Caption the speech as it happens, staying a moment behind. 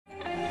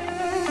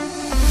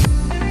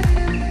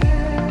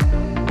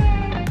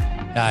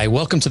Hi,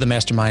 welcome to the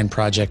Mastermind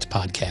Project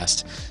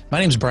podcast. My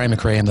name is Brian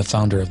McRae. I'm the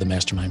founder of the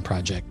Mastermind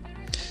Project.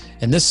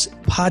 And this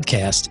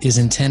podcast is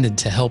intended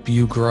to help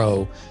you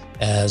grow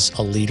as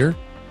a leader,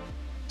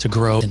 to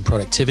grow in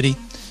productivity,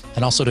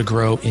 and also to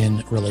grow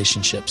in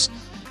relationships.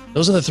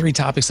 Those are the three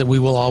topics that we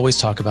will always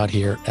talk about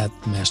here at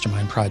the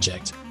Mastermind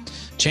Project.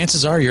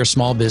 Chances are you're a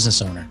small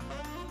business owner,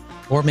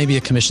 or maybe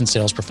a commissioned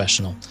sales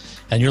professional,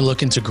 and you're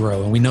looking to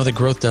grow. And we know that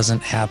growth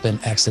doesn't happen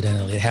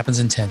accidentally. It happens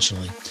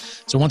intentionally.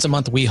 So once a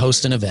month, we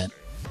host an event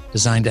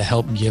designed to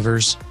help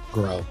givers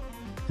grow.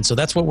 And so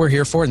that's what we're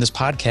here for. And this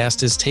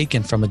podcast is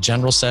taken from a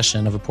general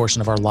session of a portion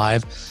of our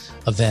live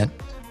event,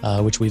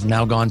 which we've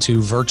now gone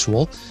to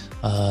virtual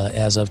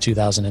as of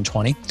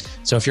 2020.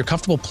 So if you're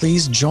comfortable,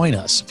 please join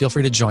us. Feel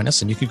free to join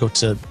us. And you can go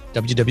to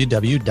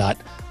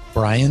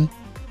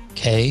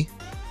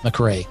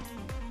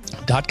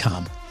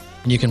www.briankmcrae.com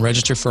and you can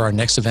register for our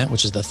next event,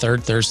 which is the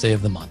third Thursday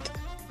of the month.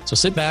 So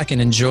sit back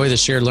and enjoy the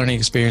shared learning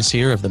experience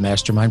here of the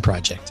Mastermind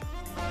Project.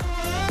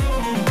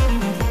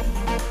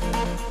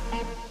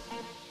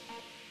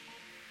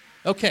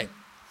 Okay,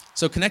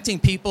 so connecting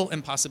people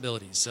and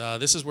possibilities.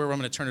 This is where I'm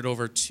going to turn it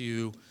over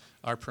to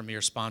our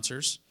premier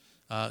sponsors.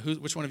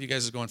 Which one of you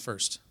guys is going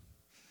first?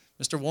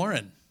 Mr.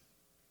 Warren.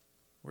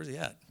 Where's he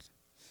at?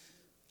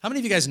 How many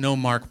of you guys know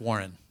Mark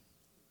Warren?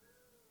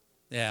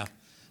 Yeah.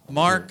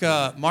 Mark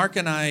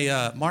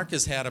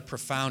has had a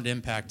profound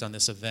impact on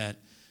this event.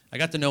 I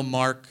got to know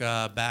Mark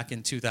back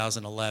in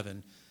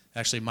 2011.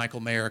 Actually, Michael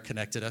Mayer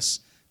connected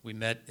us. We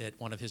met at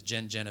one of his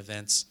Gen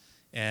events.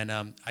 And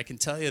I can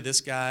tell you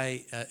this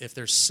guy, if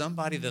there's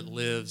somebody that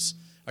lives,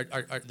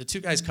 the two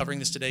guys covering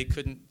this today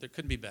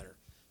couldn't be better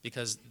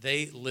because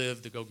they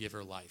live the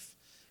go-giver life.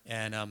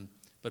 And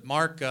but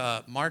Mark,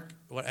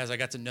 as I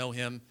got to know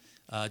him,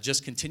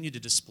 just continued to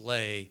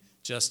display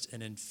just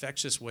an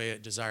infectious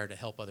desire to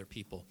help other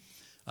people.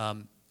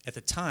 At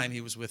the time,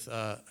 he was with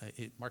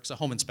Mark's a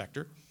home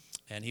inspector,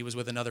 and he was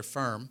with another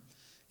firm,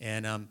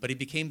 and but he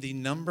became the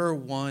number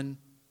one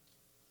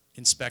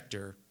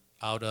inspector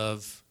out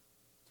of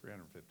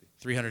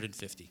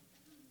 350.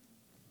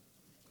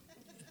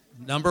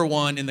 Number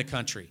one in the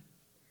country.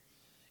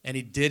 And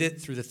he did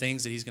it through the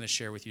things that he's going to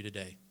share with you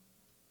today.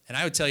 And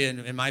I would tell you,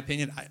 in my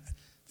opinion,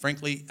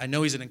 frankly, I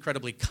know he's an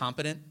incredibly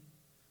competent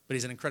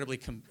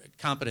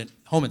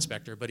home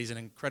inspector, but he's an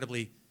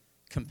incredibly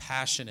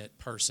compassionate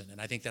person.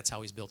 And I think that's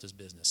how he's built his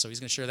business. So he's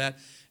going to share that.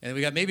 And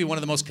we got maybe one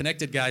of the most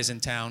connected guys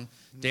in town,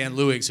 Dan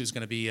Luigs, who's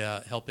going to be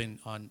helping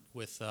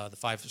with the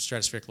 5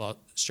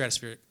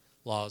 stratospheric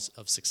laws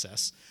of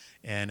success.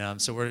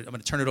 And so I'm going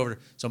to turn it over.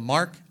 So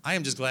Mark, I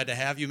am just glad to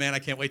have you, man. I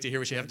can't wait to hear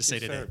what you have to say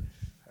today. Sir.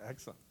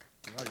 Excellent.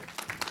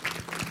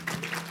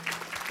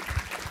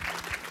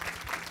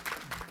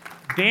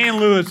 Dan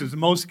Lewis is the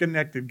most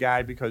connected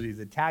guy because he's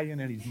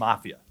Italian and he's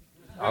mafia.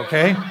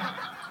 Okay?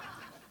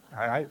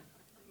 All right?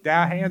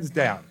 Hands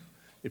down.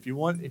 If you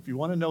want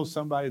to know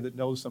somebody that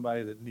knows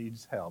somebody that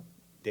needs help,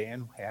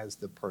 Dan has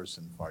the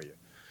person for you.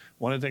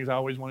 One of the things I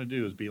always want to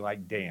do is be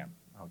like Dan,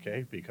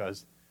 okay?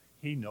 Because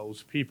he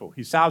knows people.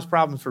 He solves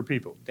problems for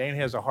people. Dan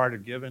has a heart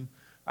of giving.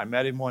 I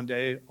met him one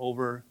day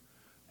over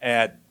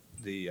at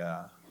the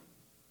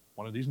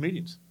one of these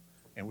meetings,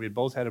 and we had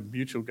both had a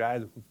mutual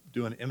guy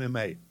doing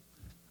MMA.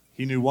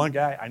 He knew one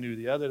guy, I knew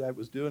the other that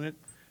was doing it,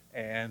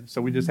 and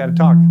so we just had a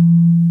talk.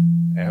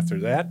 After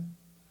that,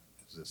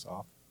 is this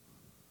off?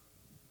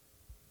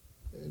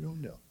 I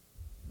don't know.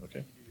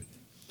 Okay.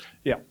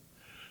 Yeah.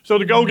 So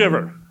The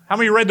Go-Giver. How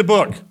many read the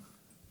book?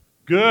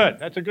 Good.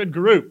 That's a good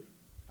group.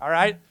 All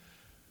right.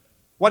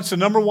 What's the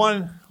number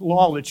one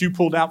law that you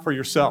pulled out for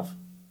yourself?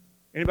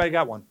 Anybody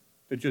got one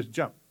that just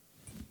jumped?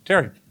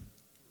 Terry.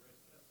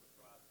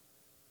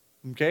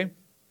 Okay.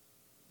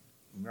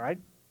 All right.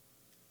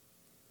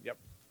 Yep.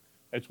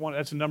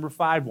 That's the number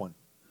 5 one.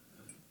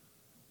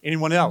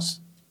 Anyone else?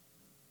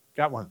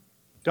 Got one?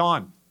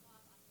 Dawn.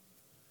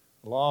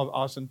 Law of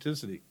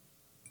authenticity.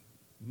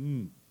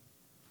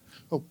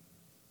 Oh,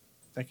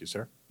 thank you,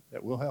 sir.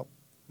 That will help.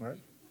 All right.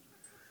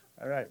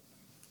 All right.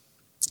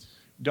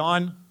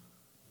 Dawn.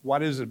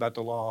 What is it about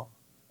the law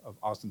of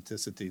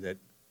authenticity that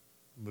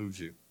moves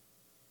you?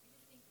 I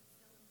just think it's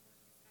so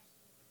important, especially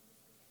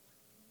in the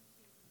industry that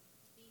we're in, to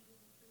be who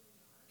we truly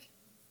are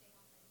and stay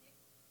authentic.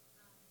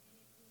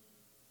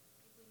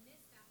 And if we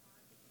miss that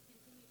mark, if we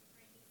continue to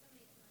try to be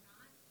somebody that we're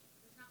not,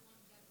 there's not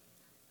longevity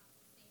in that. It's not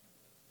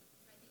sustainable.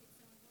 So I think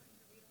it's so important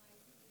to realize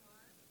who you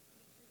are,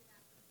 be true to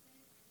that person,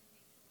 and then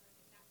make sure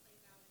that plays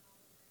out in all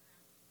of your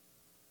interactions.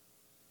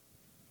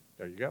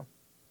 There you go.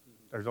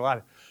 There's a lot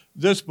of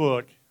this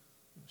book.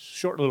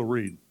 Short little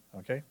read,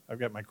 okay? I've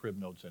got my crib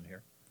notes in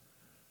here.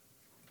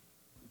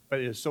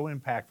 But it is so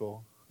impactful.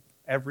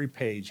 Every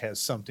page has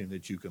something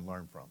that you can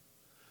learn from.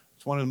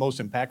 It's one of the most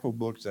impactful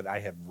books that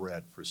I have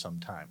read for some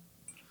time.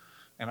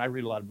 And I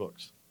read a lot of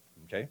books,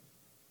 okay?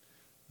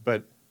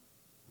 But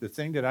the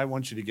thing that I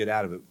want you to get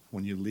out of it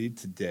when you leave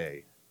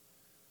today,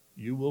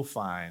 you will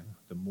find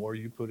the more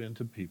you put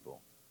into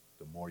people,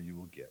 the more you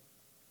will get.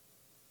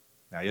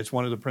 Now, it's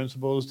one of the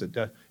principles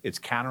that it's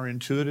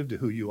counterintuitive to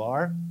who you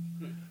are,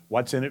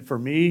 What's in it for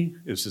me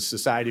is the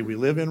society we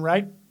live in,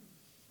 right?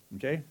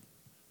 Okay?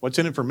 What's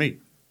in it for me?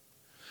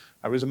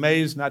 I was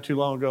amazed not too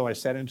long ago. I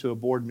sat into a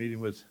board meeting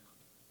with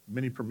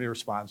many premier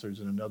sponsors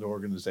in another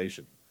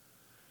organization.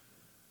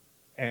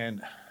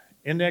 And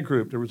in that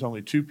group, there was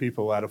only 2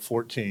 people out of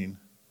 14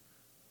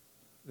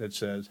 that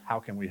says, how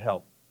can we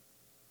help?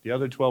 The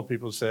other 12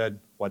 people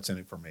said, what's in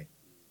it for me?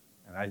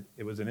 And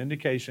it was an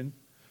indication.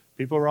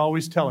 People are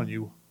always telling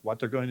you what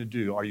they're going to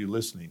do. Are you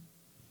listening?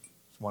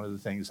 It's one of the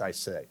things I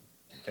say.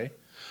 Okay?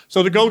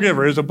 So The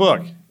Go-Giver is a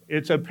book.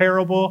 It's a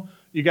parable.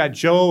 You got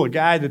Joe, a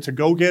guy that's a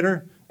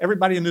go-getter.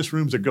 Everybody in this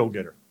room is a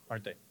go-getter,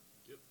 aren't they?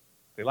 Yep.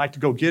 They like to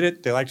go get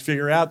it. They like to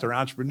figure out. They're an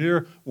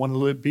entrepreneur, want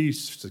to be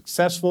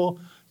successful.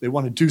 They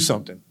want to do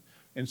something.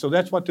 And so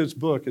that's what this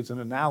book is, an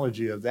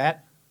analogy of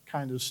that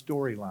kind of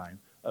storyline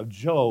of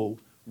Joe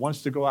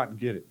wants to go out and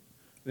get it.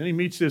 Then he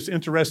meets this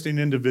interesting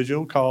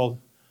individual called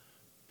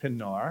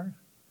Pinar,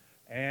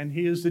 and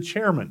he is the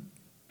chairman.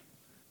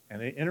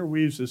 And it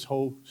interweaves this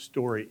whole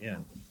story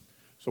in.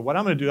 So what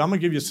I'm going to do, I'm going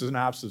to give you a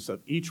synopsis of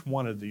each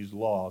one of these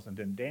laws, and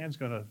then Dan's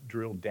going to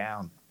drill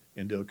down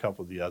into a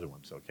couple of the other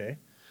ones, okay?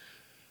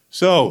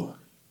 So,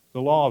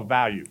 the law of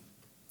value.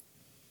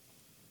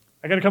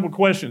 I got a couple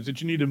questions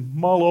that you need to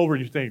mull over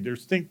and you think.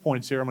 There's think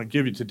points here I'm going to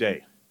give you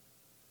today.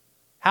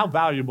 How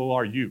valuable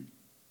are you?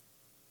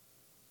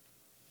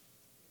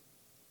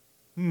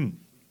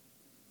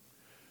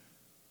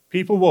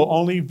 People will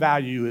only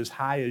value as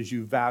high as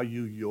you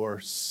value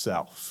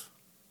yourself.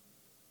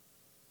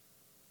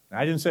 Now,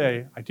 I didn't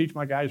say, I teach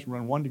my guys to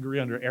run 1 degree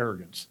under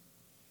arrogance.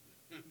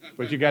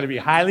 But you got to be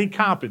highly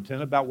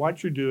competent about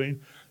what you're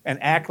doing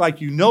and act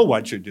like you know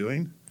what you're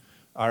doing,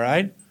 all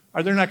right?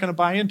 Or they're not going to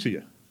buy into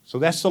you. So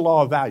that's the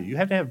law of value. You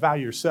have to have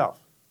value yourself.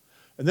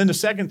 And then the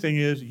second thing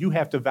is you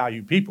have to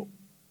value people.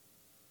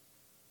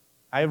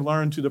 I have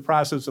learned through the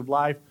process of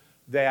life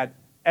that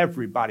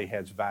everybody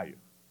has value.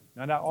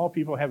 Now, not all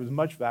people have as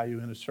much value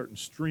in a certain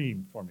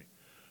stream for me.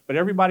 But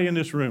everybody in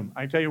this room,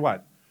 I tell you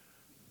what,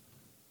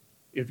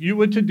 if you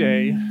would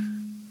today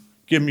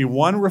give me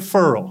one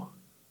referral,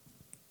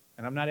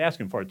 and I'm not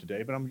asking for it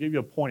today, but I'm going to give you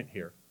a point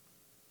here.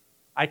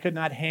 I could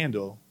not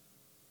handle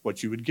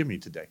what you would give me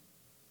today.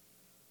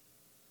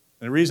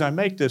 And the reason I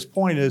make this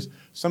point is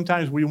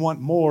sometimes we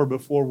want more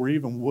before we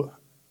even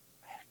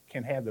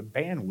can have the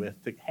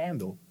bandwidth to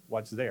handle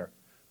what's there.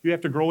 You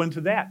have to grow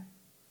into that.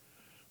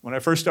 When I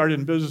first started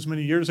in business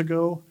many years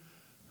ago,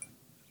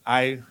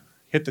 I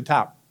hit the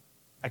top.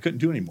 I couldn't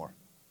do anymore.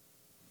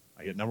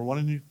 I hit number 1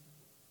 in the,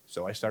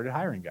 so I started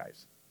hiring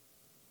guys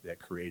that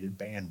created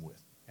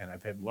bandwidth. And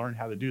I've learned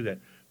how to do that.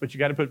 But you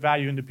got to put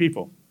value into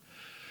people.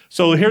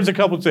 So here's a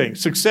couple things.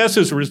 Success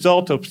is a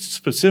result of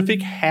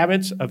specific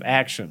habits of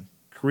action.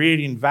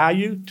 Creating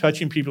value,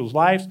 touching people's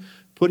lives,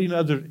 putting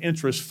other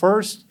interests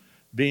first,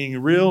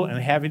 being real,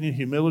 and having the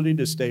humility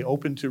to stay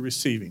open to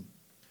receiving.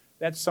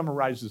 That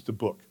summarizes the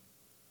book.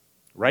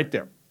 Right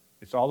there.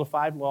 It's all the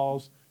 5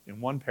 laws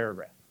in 1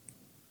 paragraph.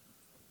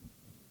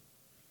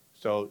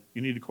 So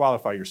you need to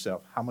qualify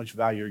yourself, how much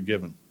value you're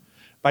given.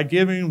 By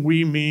giving,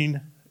 we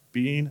mean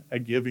being a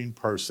giving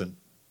person.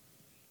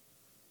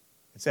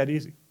 It's that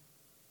easy.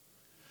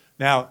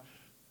 Now,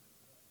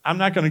 I'm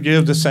not going to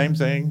give the same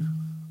thing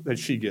that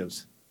she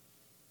gives.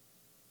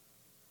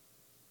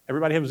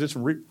 Everybody has a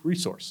different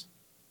resource.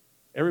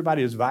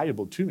 Everybody is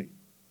valuable to me.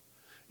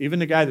 Even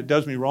the guy that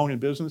does me wrong in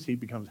business, he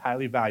becomes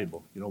highly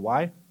valuable. You know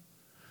why?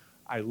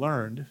 I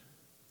learned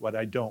what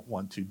I don't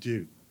want to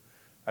do.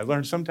 I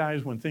learned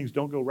sometimes when things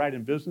don't go right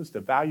in business,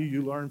 the value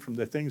you learn from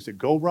the things that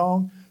go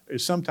wrong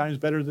is sometimes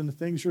better than the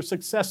things your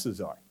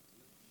successes are.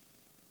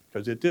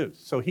 Because it does.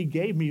 So he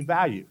gave me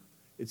value.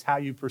 It's how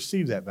you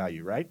perceive that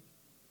value, right?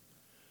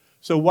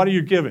 So what are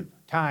you given?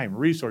 Time,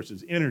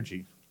 resources,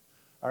 energy.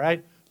 All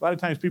right? A lot of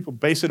times people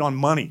base it on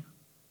money.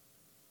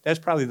 That's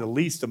probably the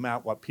least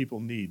amount what people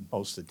need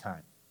most of the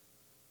time.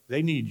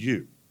 They need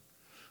you.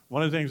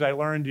 One of the things I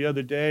learned the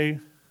other day,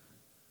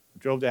 I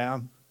drove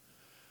down,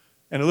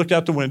 and I looked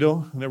out the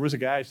window, and there was a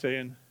guy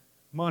saying,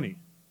 money.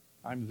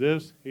 I'm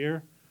this,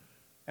 here.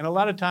 And a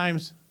lot of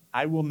times,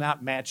 I will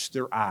not match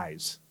their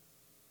eyes.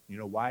 You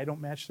know why I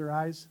don't match their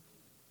eyes?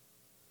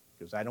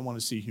 Because I don't want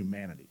to see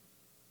humanity.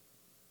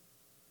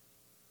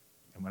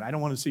 And when I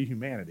don't want to see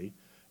humanity,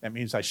 that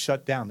means I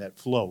shut down that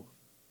flow.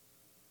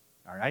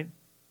 All right?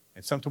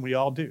 It's something we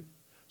all do.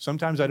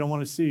 Sometimes I don't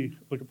want to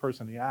look a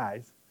person in the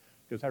eyes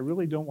because I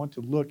really don't want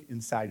to look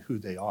inside who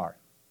they are.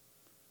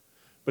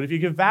 But if you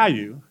give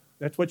value,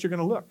 that's what you're going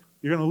to look.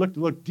 You're going to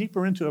look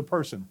deeper into a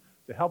person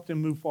to help them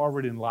move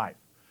forward in life.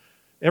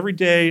 Every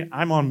day,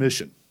 I'm on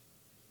mission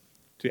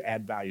to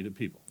add value to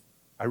people.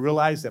 I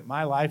realize that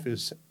my life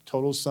is a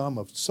total sum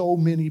of so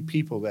many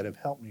people that have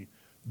helped me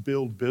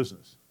build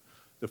business.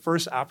 The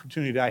first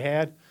opportunity I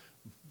had,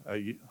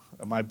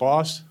 my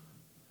boss,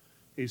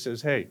 he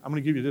says, hey, I'm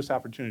going to give you this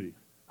opportunity.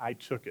 I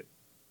took it,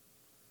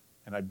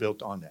 and I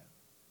built on that.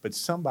 But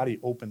somebody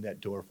opened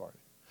that door for me.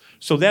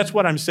 So that's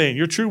what I'm saying.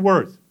 Your true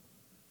worth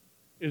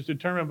is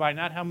determined by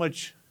not how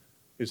much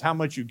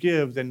you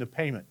give, then the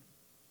payment.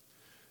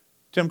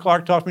 Tim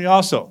Clark taught me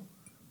also,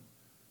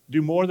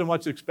 Do more than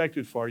what's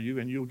expected for you,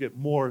 and you'll get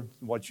more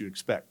than what you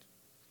expect.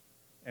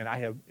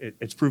 And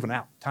it's proven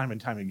out time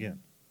and time again.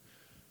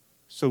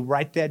 So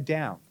write that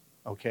down,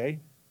 okay?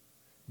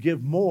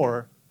 Give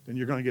more than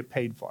you're going to get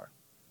paid for.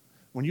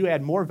 When you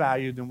add more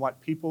value than what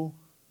people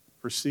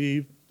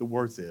perceive the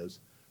worth is,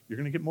 you're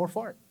going to get more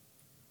for it.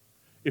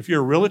 If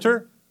you're a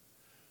realtor,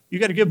 you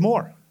got to give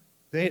more.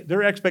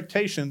 Their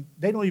expectation,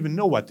 they don't even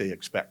know what they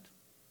expect.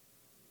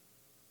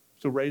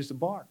 So raise the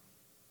bar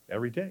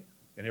every day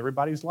in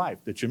everybody's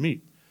life that you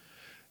meet.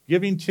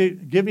 Giving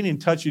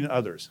and touching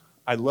others.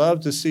 I love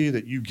to see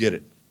that you get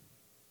it.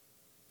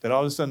 That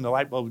all of a sudden the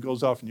light bulb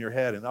goes off in your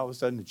head and all of a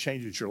sudden it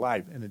changes your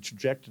life and the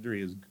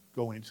trajectory is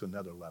going to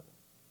another level.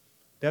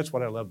 That's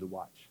what I love to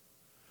watch.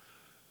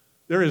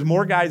 There is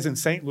more guys in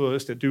St.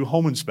 Louis that do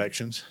home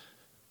inspections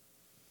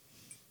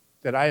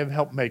that I have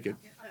helped make it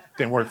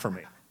than work for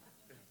me.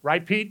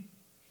 Right, Pete?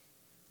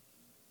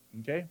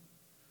 Okay?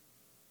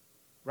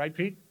 Right,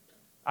 Pete?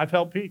 I've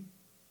helped Pete.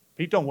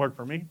 Pete don't work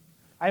for me.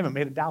 I haven't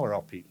made $1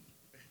 off Pete.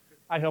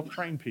 I helped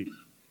train Pete.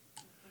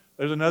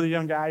 There's another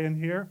young guy in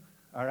here,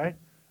 all right?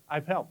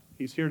 I've helped.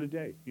 He's here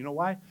today. You know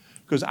why?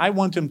 Because I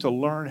want him to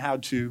learn how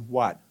to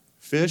what?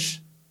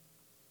 Fish.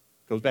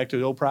 Goes back to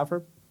the old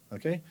proverb,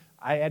 okay?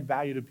 I add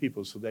value to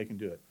people so they can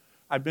do it.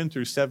 I've been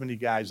through 70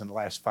 guys in the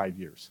last 5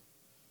 years.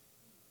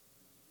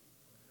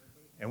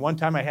 And one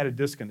time I had a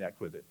disconnect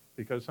with it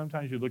because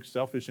sometimes you look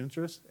selfish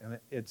interest and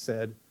it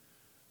said,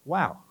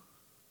 wow,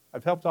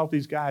 I've helped all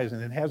these guys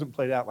and it hasn't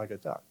played out like I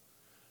thought.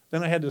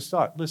 Then I had this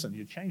thought, listen,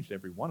 you changed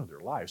every one of their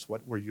lives.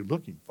 What were you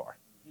looking for?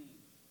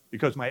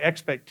 Because my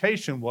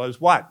expectation was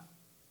what?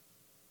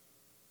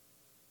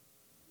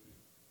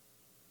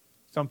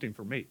 Something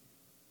for me.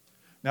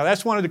 Now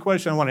that's one of the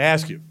questions I want to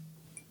ask you.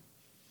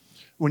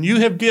 When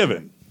you have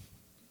given,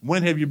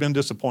 when have you been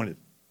disappointed?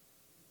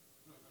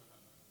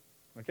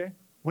 Okay?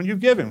 When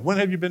you've given, when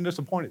have you been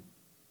disappointed?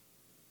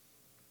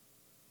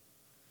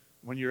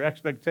 When your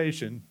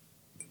expectation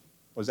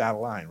was out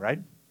of line, right?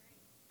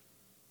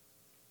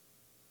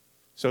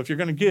 So if you're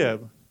going to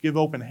give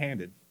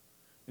open-handed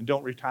and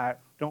don't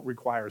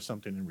require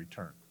something in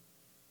return.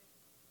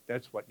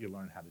 That's what you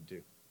learn how to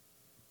do,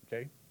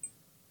 okay?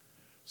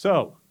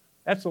 So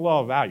that's the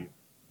law of value,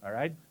 all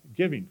right?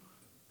 Giving.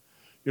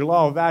 Your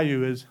law of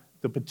value is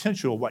the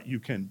potential of what you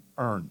can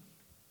earn.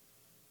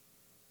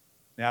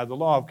 Now, the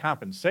law of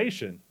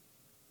compensation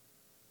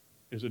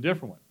is a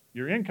different one.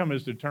 Your income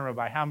is determined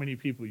by how many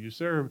people you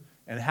serve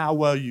and how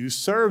well you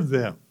serve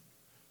them.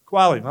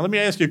 Quality. Now, let me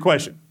ask you a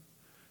question.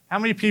 How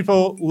many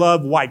people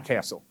love White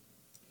Castle?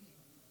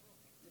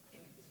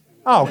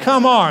 Oh,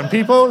 come on,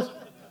 people.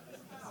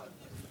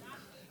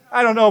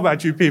 I don't know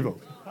about you people.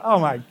 Oh,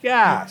 my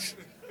gosh.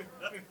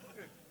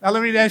 Now,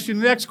 let me ask you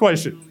the next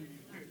question.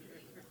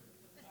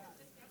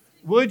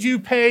 Would you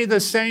pay the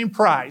same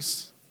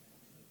price?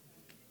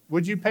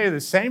 Would you pay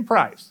the same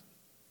price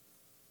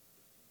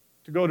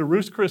to go to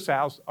Ruth's Chris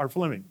House or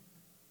Fleming?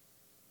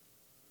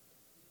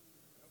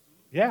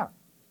 Yeah.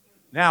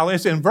 Now,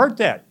 let's invert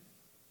that.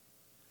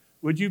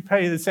 Would you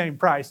pay the same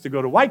price to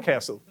go to White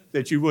Castle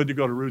that you would to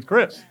go to Ruth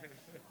Chris?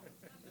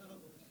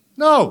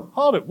 No.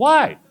 Hold it.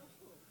 Why?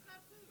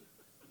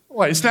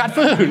 Well, it's not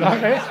food.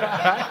 Okay.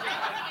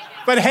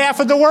 But half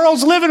of the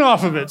world's living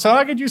off of it. So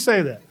how could you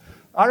say that?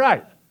 All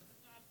right.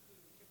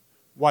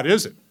 What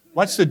is it?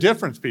 What's the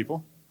difference,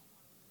 people?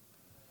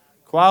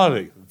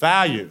 Quality,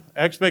 value,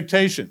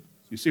 expectation.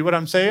 You see what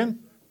I'm saying?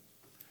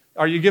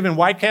 Are you giving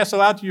White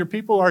Castle out to your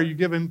people, or are you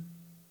giving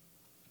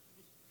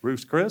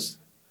Ruth's Chris?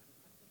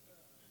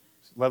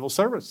 Level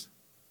service.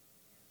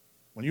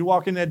 When you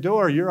walk in that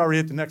door, you're already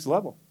at the next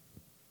level.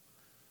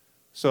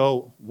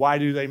 So why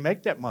do they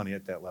make that money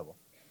at that level?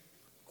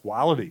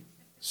 Quality,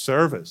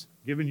 service,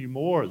 giving you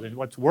more than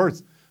what's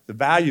worth. The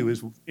value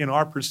is, in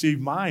our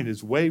perceived mind,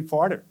 is way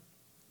far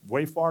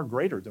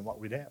greater than what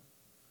we'd have.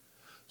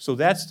 So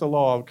that's the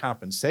law of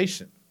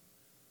compensation.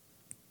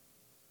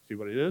 See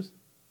what it is?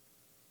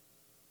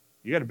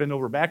 You got to bend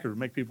over backward to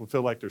make people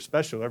feel like they're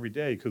special every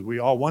day, because we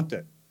all want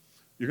that.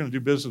 You're going to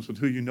do business with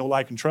who you know,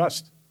 like, and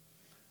trust.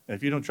 And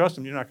if you don't trust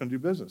them, you're not going to do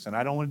business. And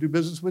I don't want to do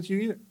business with you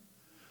either.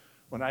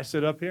 When I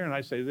sit up here and I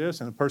say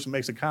this, and a person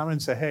makes a comment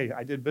and say, hey,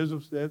 I did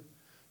business with it,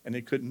 and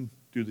they couldn't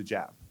do the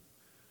job.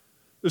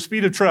 The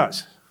speed of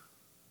trust.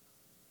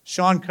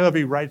 Sean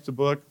Covey writes the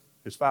book.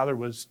 His father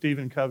was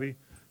Stephen Covey,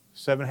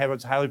 7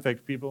 Habits of Highly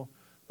Effective People.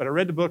 But I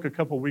read the book a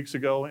couple of weeks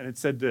ago, and it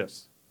said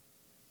this.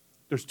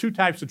 There's 2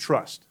 types of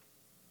trust.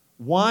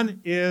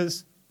 One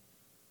is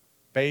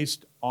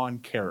based on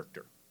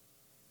character,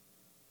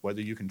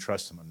 whether you can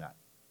trust them or not.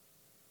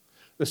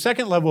 The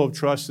second level of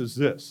trust is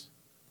this,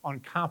 on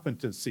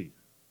competency,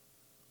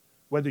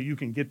 whether you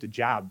can get the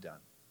job done.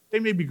 They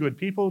may be good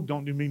people,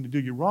 don't mean to do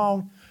you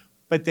wrong,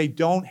 but they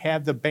don't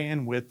have the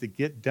bandwidth to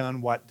get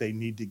done what they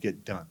need to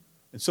get done.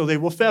 And so they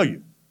will fail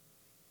you.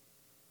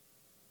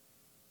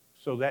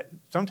 So that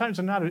sometimes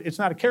it's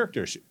not a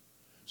character issue.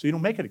 So you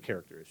don't make it a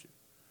character issue.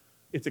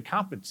 It's a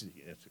competency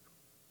issue.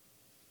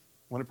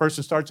 When a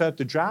person starts out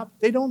the job,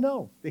 they don't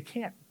know. They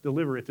can't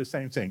deliver it the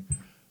same thing.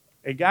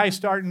 A guy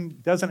starting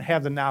doesn't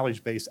have the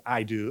knowledge base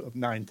I do of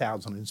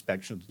 9,000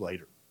 inspections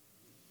later.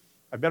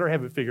 I better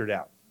have it figured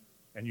out.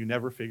 And you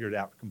never figure it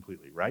out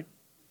completely, right?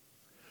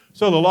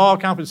 So the law of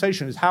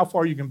compensation is how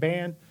far you can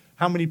ban,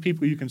 how many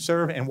people you can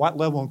serve, and what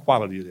level and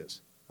quality it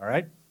is, all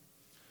right?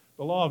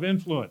 The law of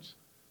influence.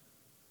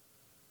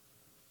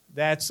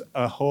 That's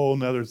a whole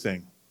nother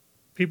thing.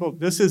 People,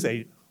 this is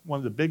one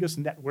of the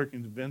biggest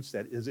networking events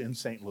that is in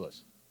St.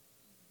 Louis.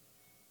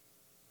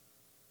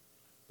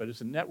 But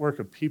it's a network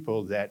of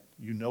people that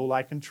you know,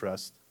 like, and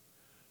trust,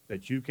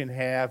 that you can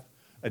have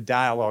a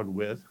dialogue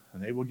with,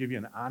 and they will give you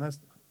an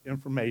honest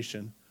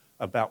information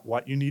about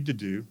what you need to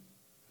do,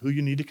 who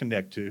you need to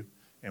connect to,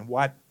 and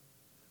what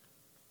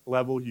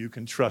level you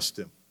can trust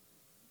them.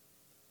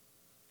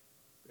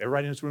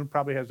 Everybody in this room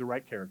probably has the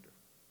right character,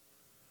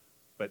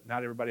 but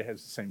not everybody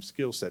has the same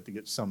skill set to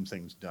get some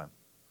things done.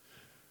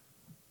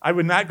 I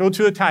would not go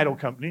to a title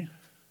company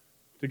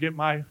to get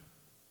my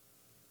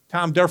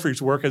Tom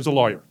Duffy's work as a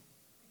lawyer.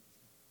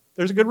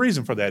 There's a good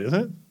reason for that, isn't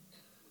it?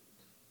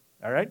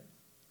 All right?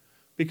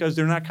 Because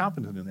they're not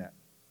competent in that.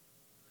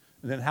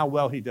 And then how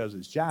well he does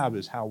his job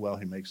is how well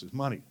he makes his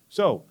money.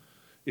 So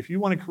if you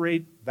want to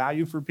create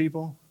value for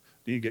people,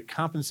 then you get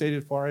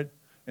compensated for it,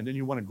 and then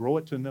you want to grow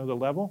it to another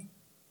level,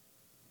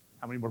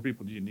 how many more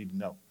people do you need to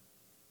know?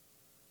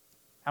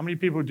 How many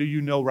people do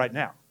you know right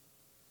now?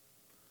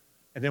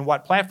 And then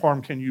what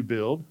platform can you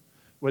build,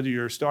 whether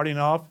you're starting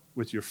off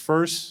with your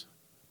first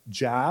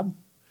job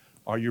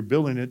or you're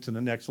building it to the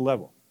next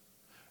level?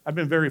 I've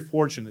been very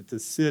fortunate to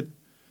sit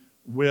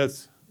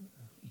with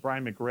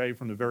Brian McRae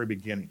from the very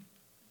beginning.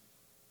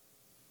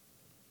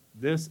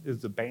 This is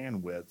the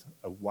bandwidth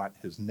of what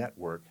his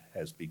network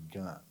has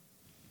begun.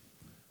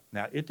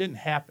 Now, it didn't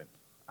happen.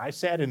 I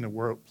sat in the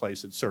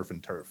workplace at Surf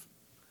and Turf,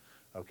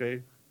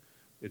 okay?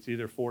 It's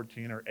either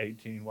 14 or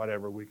 18,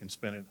 whatever, we can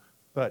spin it.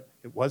 But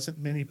it wasn't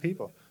many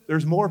people.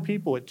 There's more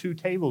people at 2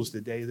 tables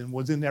today than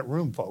was in that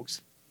room,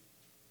 folks.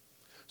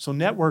 So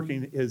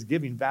networking is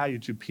giving value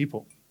to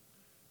people.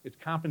 It's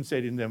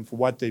compensating them for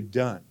what they've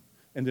done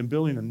and then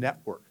building a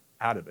network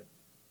out of it.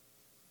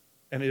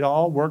 And it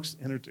all works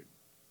into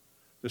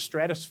the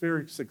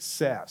stratospheric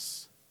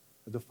success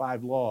of the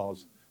 5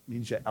 laws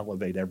means you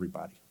elevate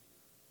everybody.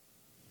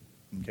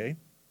 Okay?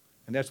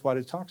 And that's what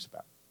it talks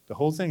about. The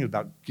whole thing is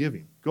about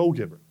giving. Go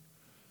giver.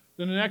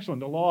 Then the next one,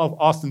 the law of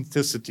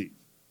authenticity.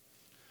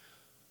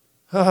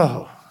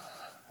 Oh,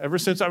 ever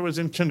since I was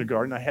in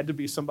kindergarten, I had to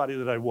be somebody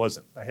that I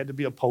wasn't. I had to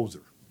be a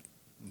poser.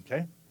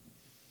 Okay?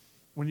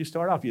 When you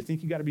start off, you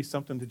think you got to be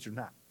something that you're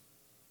not.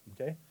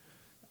 Okay?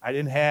 I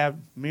didn't have,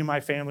 me and my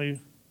family,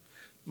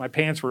 my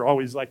pants were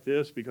always like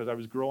this because I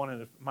was growing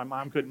and my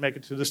mom couldn't make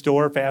it to the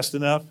store fast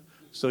enough.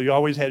 So you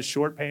always had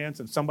short pants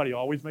and somebody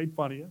always made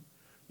fun of you,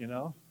 you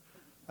know.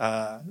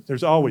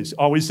 There's always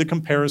the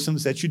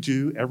comparisons that you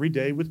do every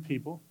day with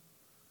people.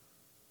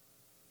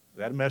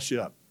 That'll mess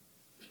you up.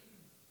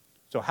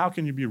 So how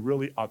can you be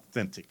really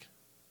authentic?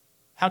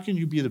 How can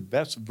you be the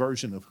best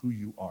version of who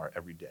you are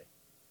every day?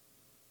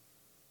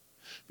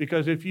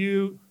 Because if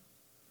you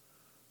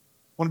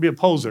want to be a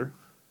poser,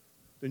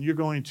 then you're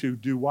going to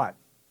do what?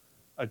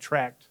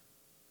 Attract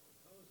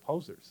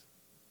posers.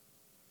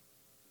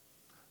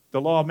 The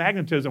law of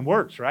magnetism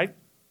works, right?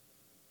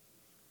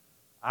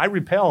 I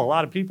repel a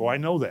lot of people. I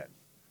know that.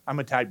 I'm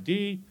a type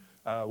D.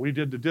 We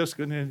did the disc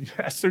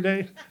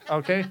yesterday,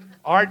 okay?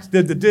 Art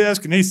did the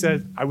disc, and he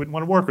said, I wouldn't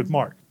want to work with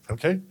Mark,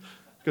 okay?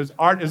 Because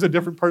Art is a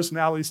different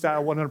personality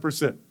style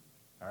 100%,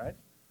 all right?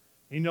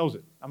 He knows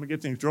it. I'm going to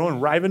get things thrown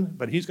and riving,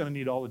 but he's going to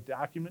need all the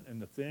document and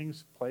the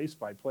things place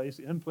by place,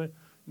 input.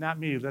 Not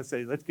me. Let's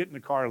say, let's get in the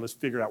car and let's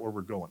figure out where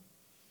we're going.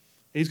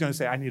 He's going to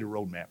say, I need a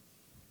roadmap.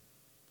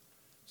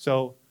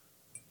 So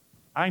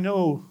I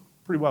know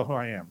pretty well who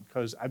I am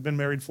because I've been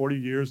married 40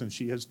 years and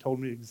she has told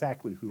me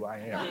exactly who I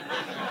am.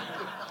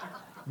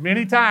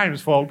 Many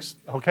times, folks,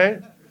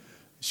 okay?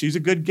 She's a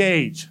good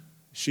gauge.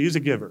 She's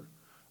a giver.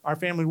 Our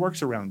family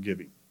works around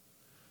giving.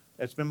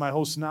 That's been my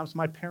whole synopsis.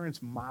 My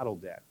parents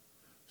modeled that.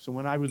 So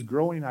when I was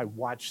growing, I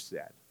watched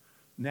that.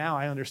 Now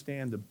I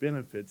understand the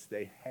benefits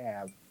they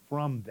have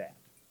from that.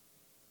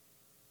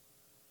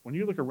 When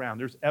you look around,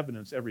 there's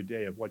evidence every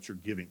day of what you're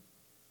giving.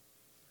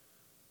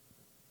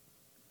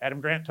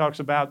 Adam Grant talks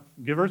about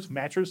givers,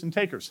 matchers, and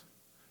takers.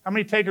 How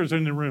many takers are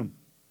in the room?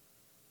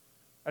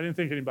 I didn't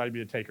think anybody would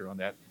be a taker on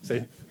that. See?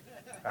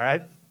 All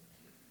right?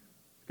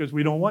 Because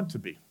we don't want to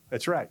be.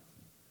 That's right.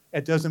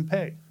 It doesn't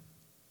pay.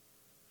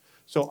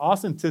 So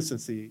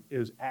authenticity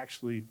is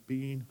actually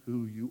being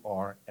who you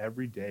are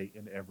every day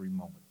in every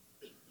moment.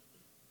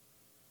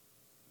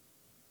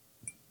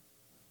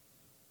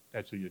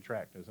 That's who you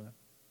attract, isn't it?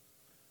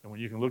 And when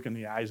you can look in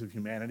the eyes of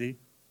humanity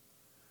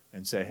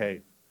and say,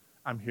 hey,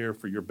 I'm here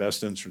for your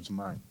best interests of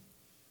mine.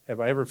 Have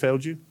I ever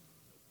failed you?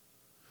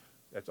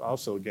 That's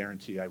also a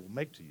guarantee I will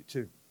make to you,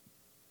 too.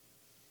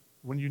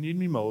 When you need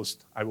me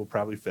most, I will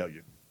probably fail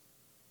you.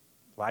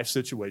 Life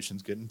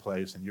situations get in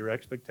place, and your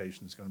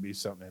expectation is going to be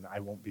something, and I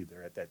won't be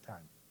there at that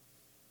time.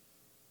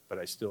 But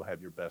I still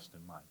have your best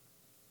in mind.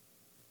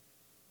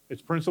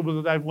 It's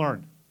principles that I've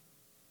learned.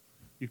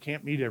 You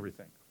can't meet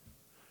everything.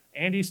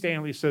 Andy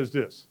Stanley says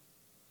this: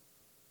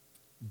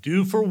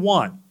 do for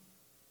one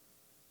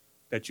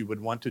that you would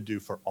want to do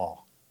for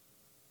all.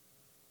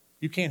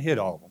 You can't hit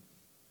all of them,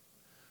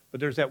 but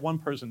there's that one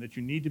person that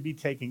you need to be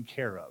taking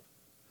care of.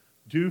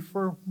 Do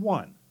for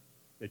one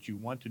that you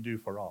want to do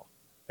for all.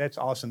 That's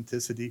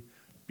authenticity,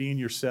 being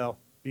yourself,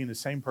 being the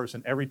same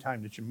person every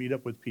time that you meet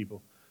up with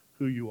people,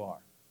 who you are.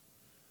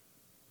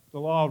 The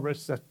law of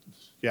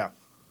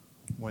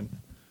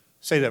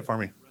say that for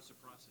me.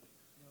 Reciprocity.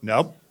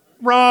 Nope.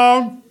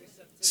 Wrong.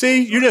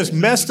 See, you just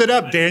messed it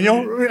up,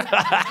 Daniel.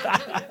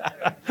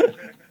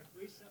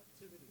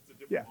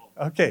 Yeah,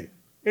 okay.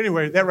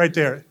 Anyway, that right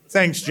there.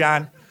 Thanks,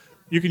 John.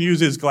 You can use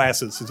his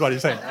glasses, is what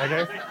he's saying,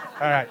 okay?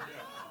 All right.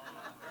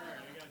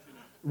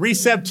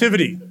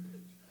 Receptivity.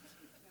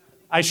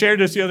 I shared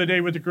this the other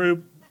day with the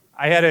group.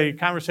 I had a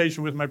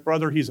conversation with my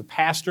brother. He's a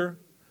pastor,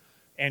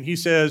 and he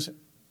says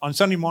on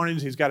Sunday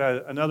mornings he's got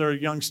another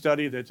young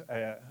study that's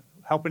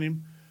helping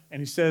him, and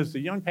he says the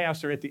young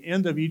pastor at the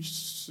end of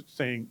each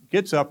thing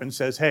gets up and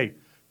says, hey,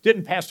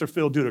 didn't Pastor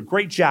Phil do a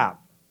great job?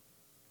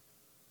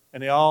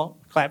 And they all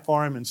clap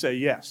for him and say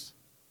yes.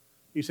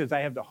 He says, I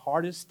have the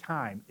hardest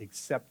time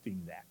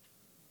accepting that.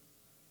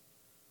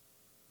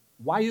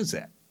 Why is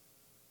that?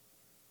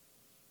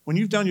 When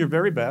you've done your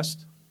very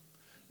best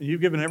and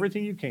you've given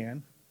everything you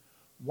can,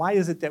 why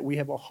is it that we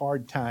have a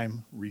hard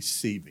time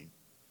receiving?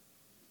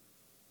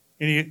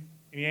 Any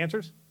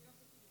answers?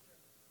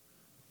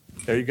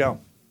 There you go.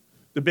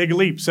 The big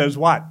leap says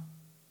what?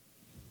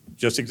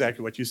 Just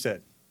exactly what you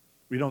said.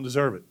 We don't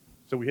deserve it.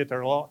 So we hit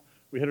our law.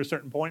 We hit a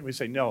certain point, and we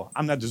say, no,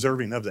 I'm not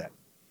deserving of that.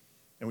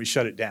 And we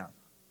shut it down.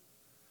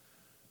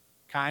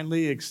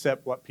 Kindly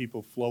accept what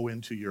people flow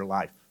into your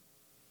life.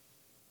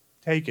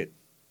 Take it.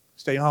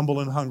 Stay humble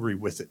and hungry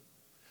with it.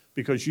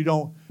 Because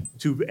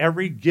to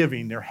every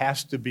giving, there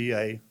has to be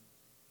a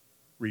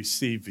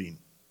receiving.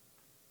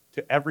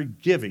 To every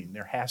giving,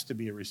 there has to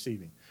be a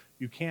receiving.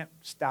 You can't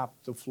stop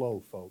the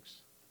flow,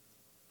 folks.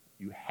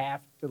 You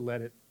have to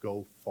let it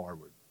go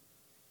forward.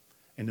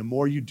 And the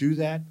more you do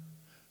that,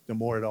 the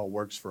more it all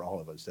works for all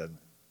of us, doesn't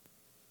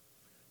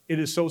it? It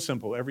is so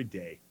simple every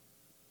day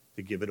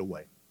to give it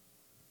away.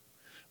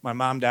 My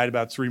mom died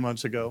about 3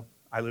 months ago.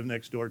 I live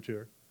next door to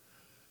her.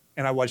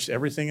 And I watched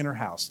everything in her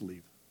house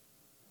leave.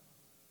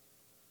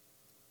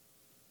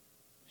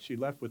 She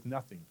left with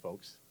nothing,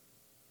 folks.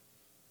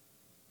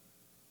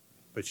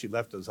 But she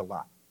left us a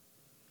lot.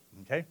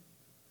 Okay?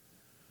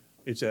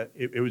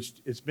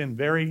 It's been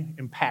very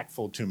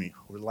impactful to me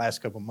over the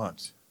last couple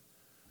months.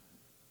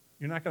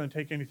 You're not going to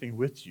take anything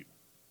with you.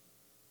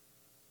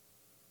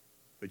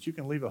 But you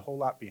can leave a whole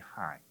lot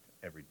behind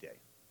every day.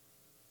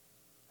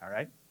 All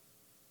right?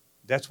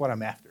 That's what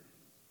I'm after.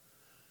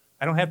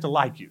 I don't have to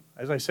like you.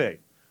 As I say,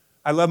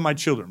 I love my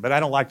children, but I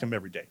don't like them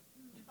every day.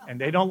 And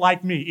they don't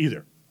like me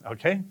either,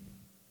 okay?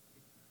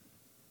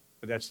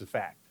 But that's the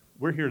fact.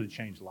 We're here to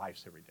change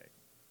lives every day.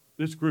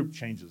 This group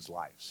changes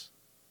lives.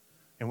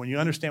 And when you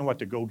understand what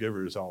the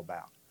Go-Giver is all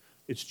about,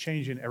 it's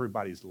changing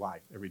everybody's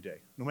life every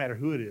day. No matter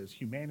who it is,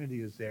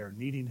 humanity is there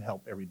needing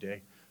help every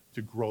day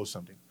to grow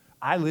something.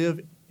 I live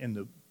in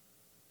the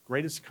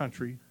greatest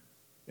country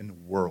in the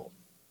world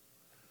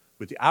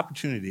with the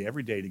opportunity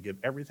every day to give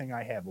everything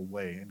I have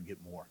away and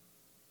get more.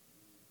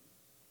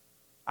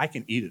 I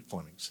can eat at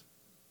Fleming's,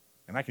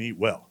 and I can eat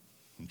well,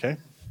 okay?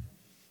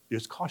 It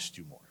just costs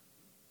you more.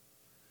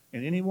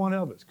 And any one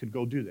of us could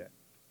go do that.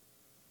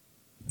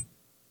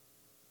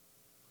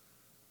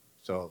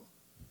 So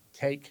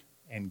take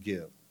and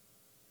give,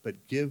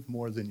 but give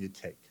more than you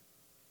take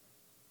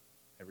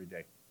every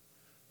day.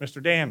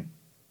 Mr. Dan,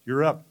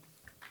 you're up.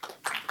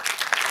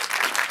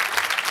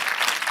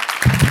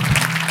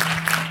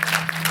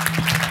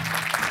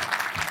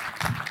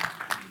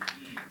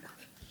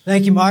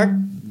 Thank you, Mark.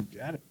 You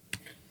got it.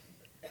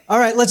 All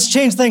right, let's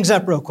change things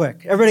up real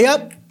quick. Everybody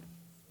up?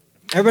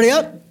 Everybody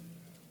up?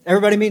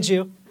 Everybody means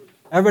you.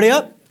 Everybody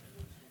up?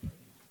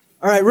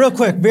 All right, real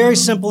quick, very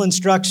simple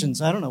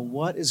instructions. I don't know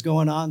what is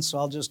going on, so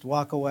I'll just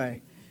walk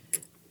away.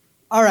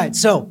 All right,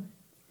 so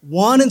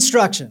one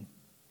instruction.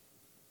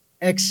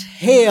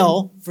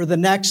 Exhale for the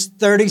next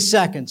 30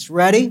 seconds.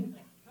 Ready?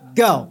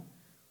 Go.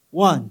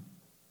 1,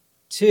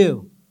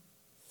 2,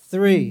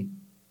 3,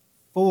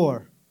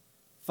 4,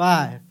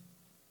 5,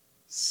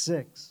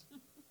 6,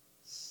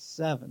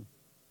 7,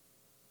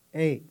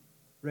 8.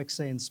 Rick's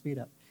saying speed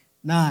up.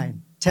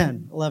 9,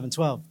 10, 11,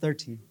 12,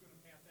 13.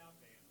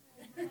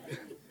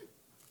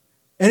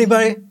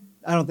 Anybody?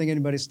 I don't think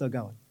anybody's still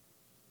going.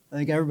 I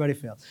think everybody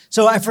failed.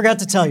 So I forgot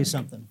to tell you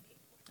something.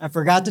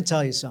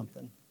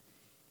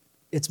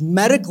 It's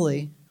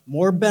medically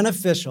more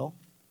beneficial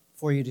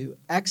for you to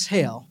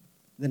exhale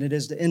than it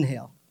is to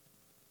inhale.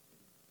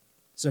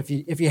 So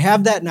if you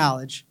have that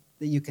knowledge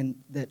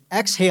that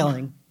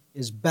exhaling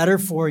is better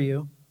for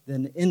you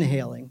than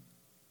inhaling,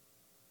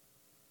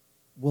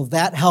 will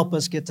that help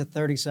us get to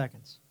 30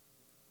 seconds?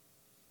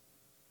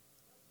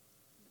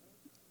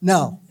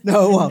 No, it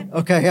won't.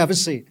 Okay, have a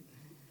seat.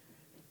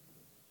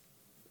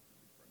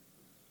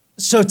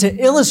 So to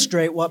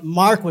illustrate what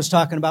Mark was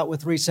talking about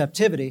with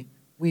receptivity,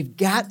 we've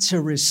got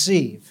to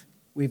receive.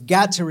 We've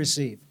got to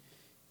receive.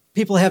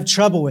 People have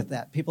trouble with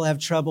that. People have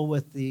trouble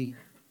with the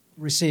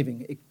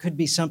receiving. It could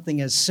be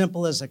something as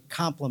simple as a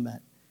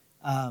compliment.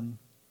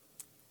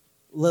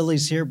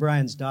 Lily's here,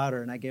 Brian's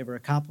daughter, and I gave her a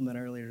compliment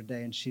earlier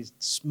today, and she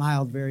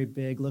smiled very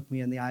big, looked me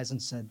in the eyes, and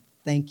said,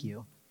 "Thank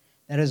you."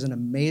 That is an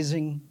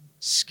amazing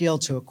skill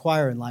to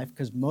acquire in life,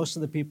 because most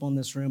of the people in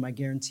this room, I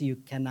guarantee you,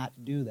 cannot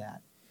do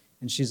that.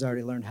 And she's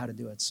already learned how to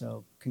do it.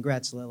 So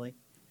congrats, Lily.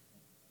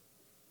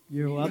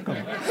 You're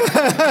welcome.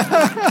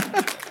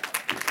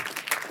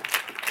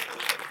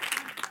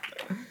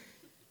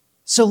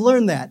 So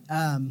learn that.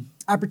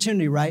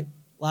 Opportunity, right?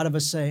 A lot of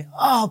us say,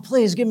 "Oh,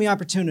 please give me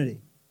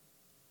opportunity."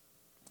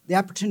 The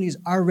opportunity is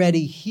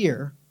already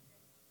here.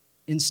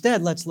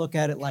 Instead, let's look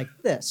at it like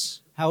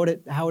this. How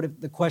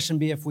would the question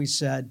be if we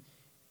said,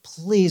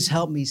 "Please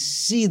help me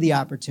see the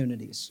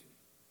opportunities"?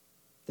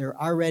 They're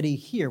already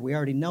here. We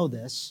already know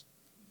this.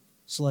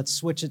 So let's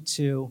switch it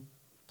to,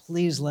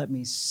 "Please let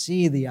me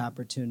see the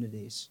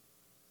opportunities."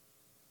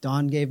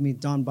 Dawn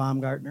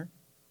Baumgartner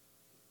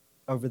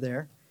over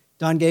there.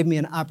 Dawn gave me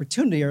an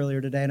opportunity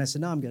earlier today, and I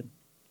said, "No, I'm good."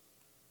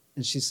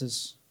 And she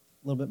says,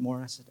 "A little bit more."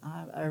 And I said,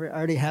 "I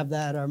already have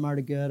that. I'm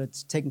already good.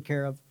 It's taken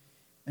care of."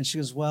 And she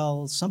goes,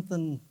 "Well,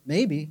 something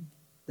maybe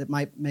that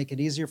might make it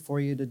easier for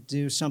you to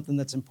do something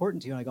that's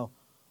important to you." And I go,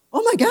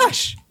 "Oh my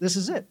gosh, this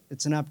is it.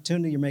 It's an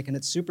opportunity. You're making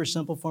it super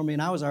simple for me."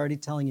 And I was already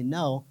telling you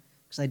no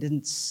because I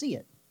didn't see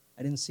it.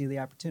 I didn't see the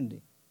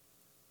opportunity.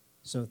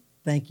 So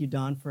thank you,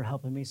 Dawn, for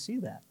helping me see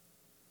that.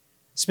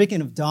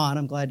 Speaking of Dawn,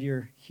 I'm glad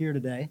you're here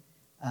today.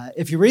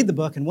 If you read the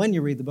book, and when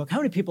you read the book, how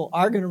many people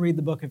are going to read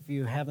the book if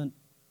you haven't?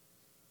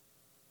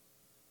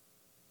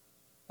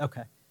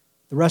 Okay.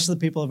 The rest of the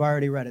people have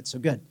already read it, so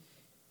good.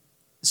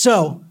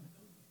 So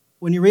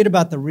when you read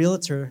about the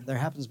realtor, there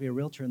happens to be a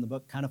realtor in the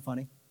book, kind of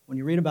funny. When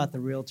you read about the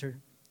realtor,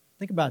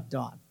 think about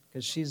Dawn,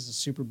 because she's a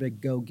super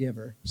big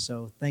go-giver.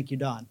 So thank you,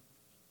 Dawn.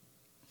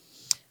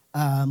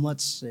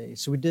 Let's see.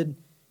 So we did,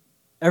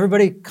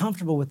 everybody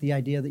comfortable with the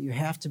idea that you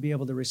have to be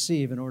able to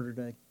receive in order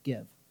to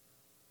give.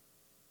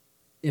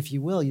 If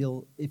you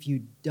will, if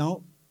you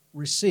don't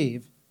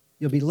receive,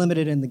 you'll be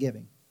limited in the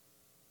giving.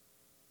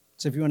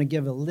 So if you want to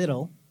give a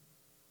little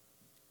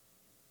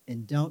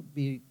and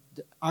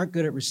aren't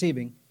good at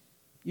receiving,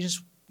 you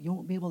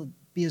won't be able to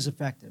be as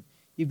effective.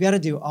 You've got to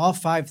do all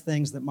 5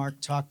 things that Mark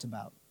talked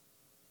about.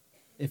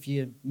 If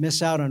you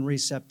miss out on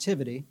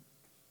receptivity,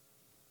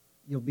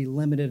 you'll be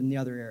limited in the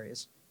other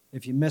areas.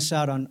 If you miss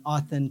out on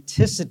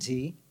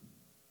authenticity,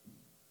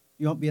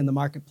 you won't be in the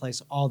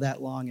marketplace all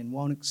that long and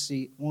won't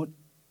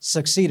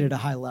succeed at a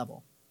high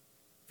level.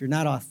 If you're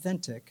not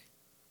authentic,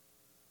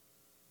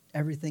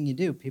 everything you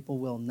do, people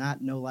will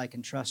not know, like,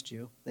 and trust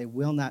you. They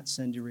will not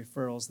send you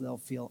referrals. They'll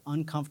feel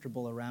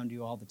uncomfortable around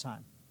you all the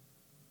time.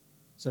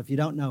 So if you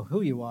don't know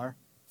who you are,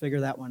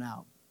 figure that one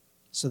out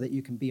so that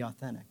you can be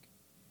authentic.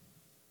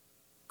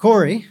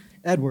 Corey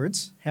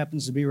Edwards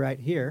happens to be right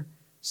here.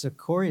 So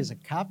Corey is a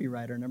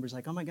copywriter, and everybody's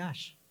like, "Oh my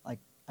gosh, like,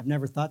 I've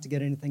never thought to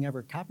get anything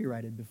ever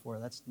copyrighted before."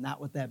 That's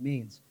not what that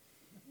means.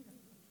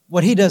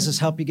 What he does is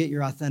help you get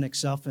your authentic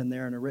self in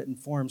there in a written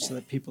form so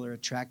that people are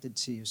attracted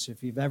to you. So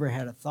if you've ever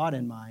had a thought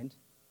in mind,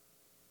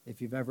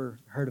 if you've ever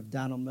heard of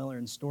Donald Miller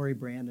and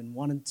StoryBrand and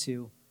wanted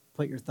to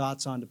put your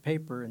thoughts onto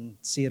paper and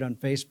see it on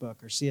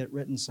Facebook or see it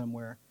written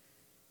somewhere,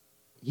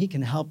 he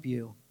can help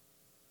you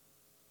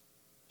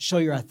show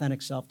your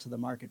authentic self to the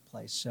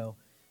marketplace. So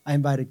I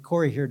invited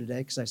Corey here today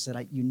because I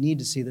said, you need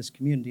to see this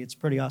community. It's a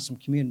pretty awesome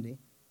community.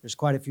 There's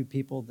quite a few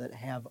people that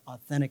have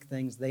authentic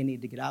things they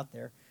need to get out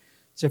there.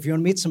 So if you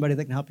want to meet somebody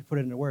that can help you put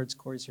it into words,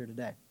 Corey's here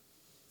today.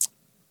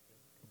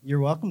 You're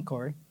welcome,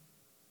 Corey.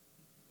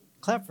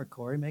 Clap for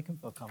Corey. Make him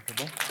feel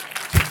comfortable.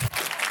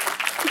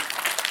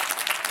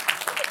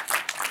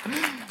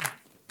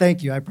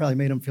 Thank you. I probably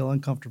made him feel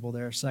uncomfortable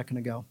there a second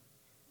ago.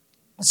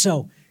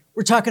 So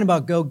we're talking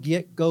about go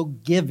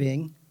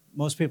giving.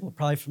 Most people are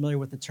probably familiar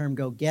with the term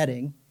go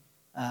getting.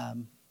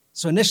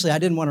 So initially, I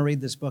didn't want to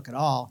read this book at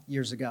all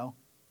years ago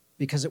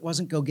because it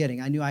wasn't go getting.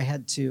 I knew I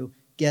had to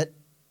get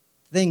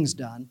things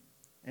done.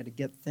 I had to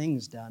get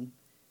things done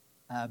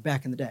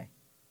back in the day.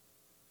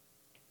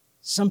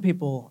 Some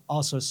people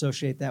also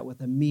associate that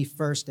with a me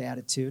first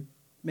attitude.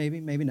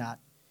 Maybe, maybe not.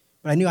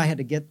 But I knew I had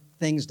to get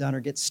things done or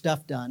get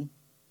stuff done.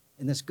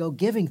 And this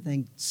go-giving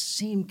thing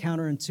seemed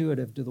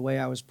counterintuitive to the way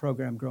I was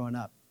programmed growing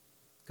up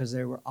because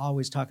they were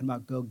always talking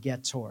about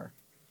go-getter.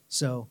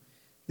 So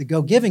the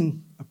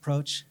go-giving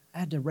approach, I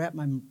had to wrap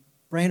my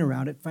brain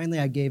around it. Finally,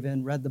 I gave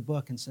in, read the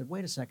book, and said,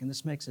 wait a second,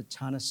 this makes a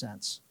ton of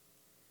sense.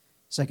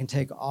 So I can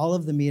take all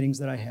of the meetings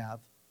that I have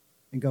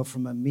and go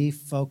from a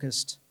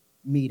me-focused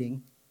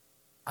meeting,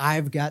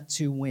 I've got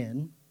to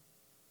win.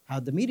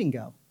 How'd the meeting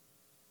go?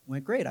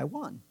 Went great, I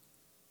won.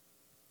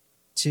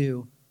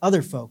 To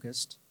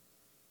other-focused,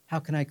 how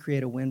can I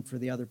create a win for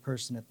the other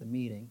person at the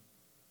meeting?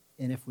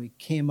 And if we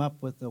came up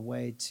with a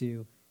way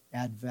to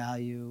add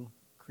value,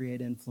 create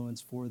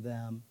influence for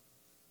them,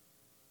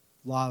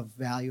 law of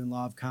value and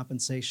law of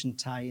compensation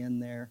tie in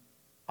there,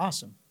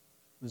 awesome.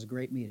 It was a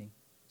great meeting.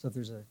 So if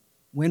there's a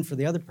win for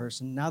the other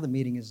person. Now the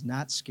meeting is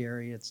not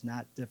scary. It's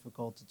not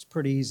difficult. It's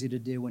pretty easy to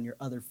do when you're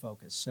other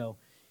focused. So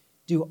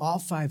do all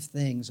 5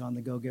 things on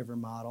the go-giver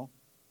model.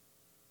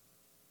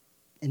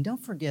 And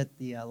don't forget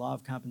the law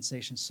of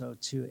compensation, so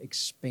to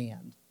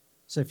expand.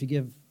 So if you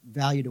give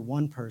value to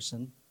one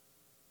person,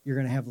 you're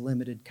going to have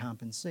limited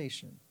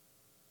compensation.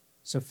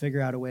 So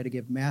figure out a way to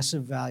give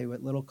massive value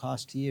at little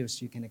cost to you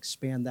so you can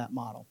expand that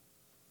model.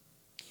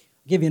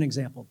 I'll give you an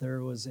example.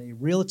 There was a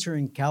realtor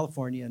in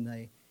California in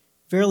a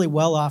fairly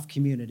well-off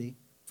community.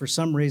 For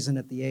some reason,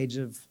 at the age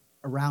of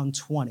around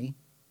 20,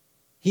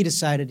 he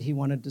decided he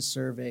wanted to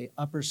serve a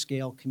upper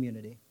scale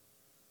community.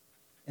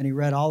 And he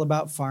read all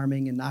about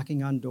farming and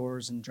knocking on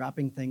doors and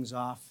dropping things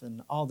off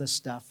and all this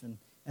stuff. And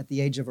at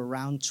the age of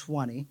around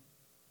 20,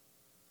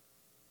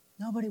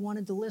 nobody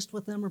wanted to list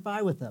with them or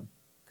buy with them.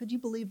 Could you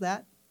believe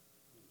that?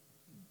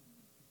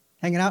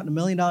 Hanging out in $1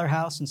 million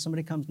house and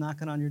somebody comes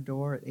knocking on your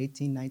door at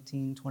 18,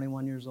 19,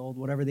 21 years old,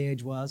 whatever the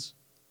age was.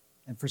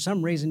 And for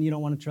some reason, you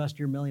don't want to trust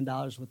your $1 million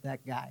with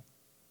that guy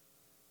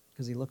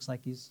because he looks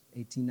like he's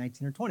 18,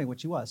 19, or 20,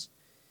 which he was.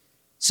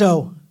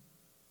 So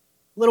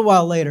a little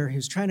while later, he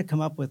was trying to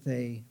come up with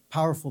a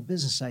powerful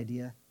business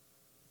idea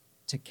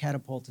to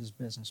catapult his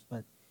business,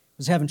 but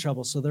was having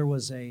trouble. So there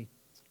was a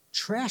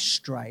trash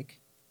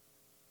strike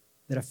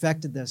that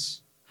affected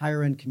this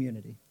higher-end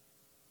community,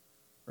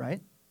 right?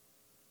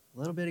 A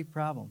little bitty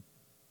problem.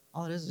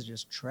 All it is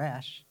just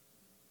trash.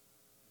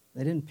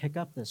 They didn't pick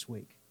up this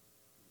week.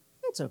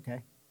 It's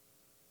okay.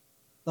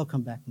 They'll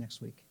come back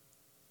next week.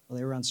 Well,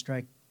 they were on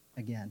strike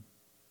again.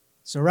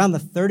 So around the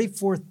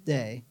 34th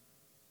day,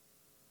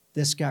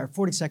 this guy, or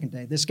 42nd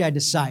day, this guy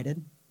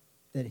decided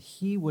that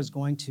he was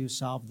going to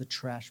solve the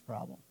trash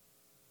problem,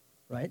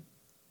 right?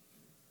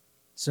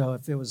 So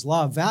if it was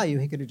law of value,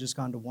 he could have just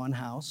gone to one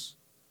house,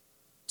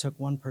 took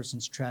one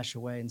person's trash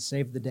away, and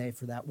saved the day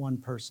for that one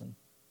person.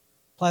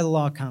 Apply the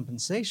law of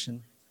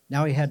compensation.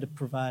 Now he had to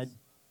provide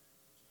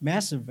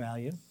massive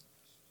value.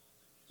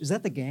 Is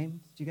that the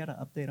game? Do you got an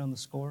update on the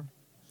score?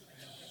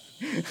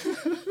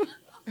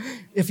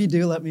 If you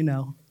do, let me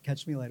know.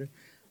 Catch me later.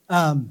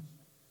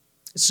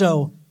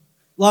 So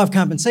law of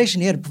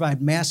compensation, he had to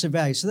provide massive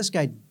value. So this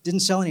guy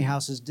didn't sell any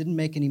houses, didn't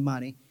make any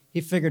money.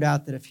 He figured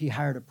out that if he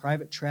hired a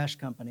private trash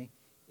company,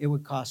 it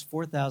would cost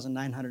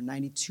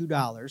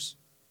 $4,992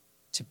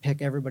 to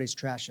pick everybody's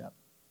trash up.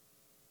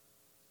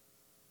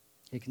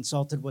 He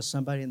consulted with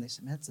somebody, and they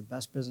said, man, that's the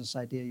best business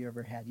idea you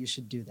ever had. You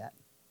should do that.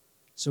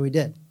 So he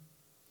did.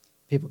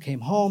 People came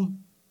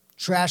home.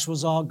 Trash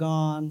was all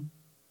gone.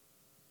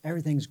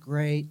 Everything's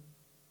great.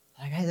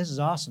 Like, hey, this is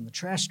awesome. The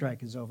trash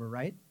strike is over,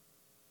 right?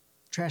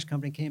 The trash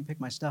company came and picked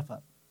my stuff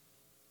up.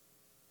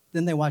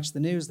 Then they watched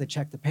the news. They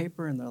checked the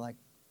paper, and they're like,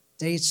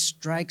 they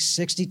strike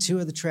 62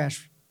 of the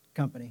trash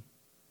company.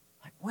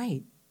 Like,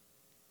 wait,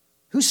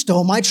 who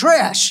stole my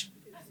trash?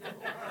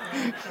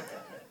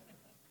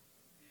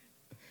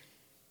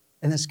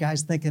 And this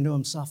guy's thinking to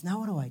himself, now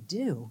what do I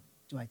do?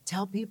 Do I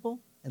tell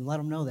people and let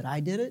them know that I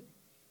did it?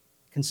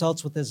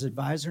 Consults with his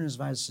advisor, and his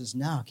advisor says,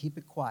 no, keep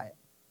it quiet.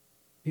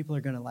 People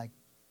are going to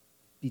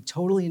be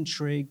totally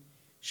intrigued.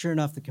 Sure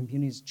enough, the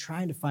community's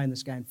trying to find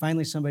this guy, and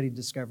finally somebody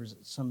discovers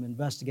it. Some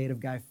investigative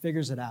guy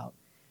figures it out.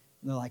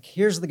 And they're like,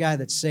 here's the guy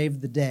that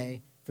saved the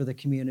day for the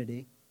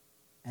community.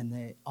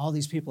 And all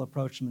these people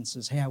approach him and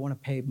says, hey, I want to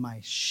pay my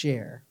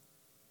share.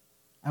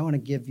 I want to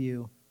give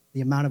you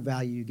the amount of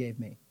value you gave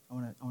me. I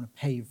want to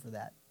pay you for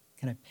that.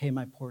 Can I pay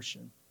my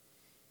portion?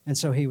 And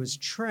so he was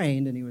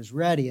trained, and he was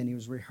ready, and he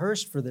was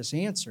rehearsed for this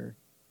answer.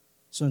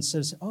 So instead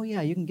of saying, oh,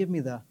 yeah, you can give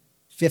me the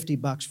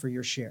 $50 for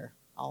your share.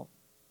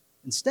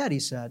 Instead, he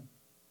said,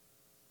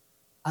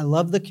 I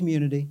love the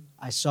community.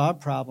 I saw a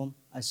problem.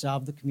 I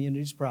solved the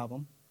community's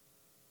problem.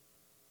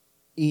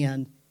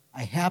 And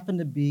I happen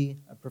to be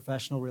a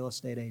professional real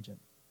estate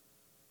agent.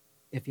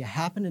 If you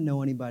happen to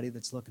know anybody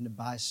that's looking to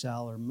buy,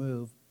 sell, or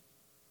move,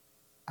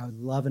 I would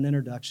love an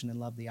introduction and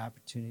love the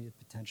opportunity to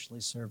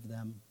potentially serve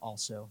them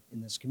also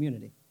in this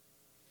community.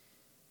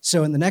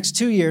 So in the next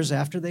 2 years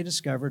after they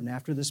discovered and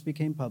after this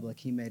became public,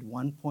 he made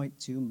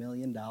 $1.2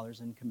 million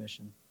in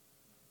commission.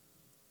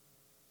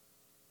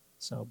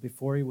 So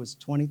before he was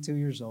 22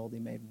 years old, he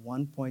made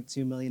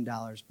 $1.2 million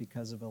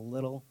because of a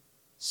little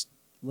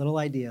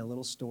idea, a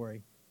little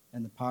story,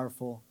 and the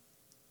powerful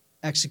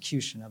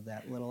execution of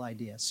that little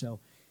idea. So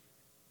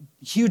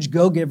huge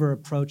go-giver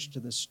approach to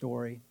this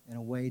story and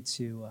a way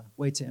to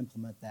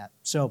implement that.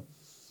 So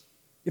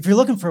if you're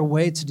looking for a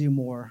way to do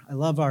more, I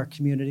love our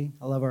community.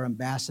 I love our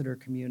ambassador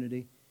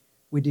community.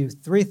 We do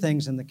 3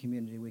 things in the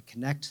community. We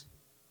connect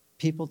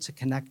people to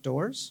connect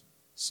doors,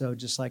 so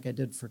just like I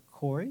did for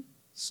Corey.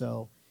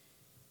 So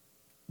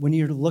when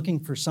you're looking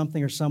for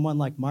something or someone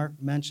like Mark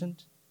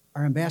mentioned,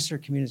 our ambassador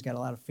community's got a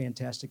lot of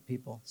fantastic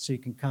people, so you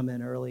can come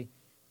in early,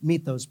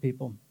 meet those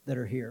people that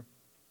are here.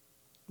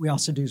 We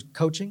also do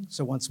coaching,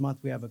 so once a month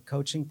we have a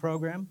coaching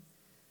program.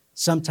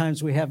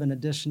 Sometimes we have an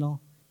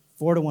additional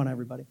 4-1,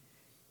 everybody.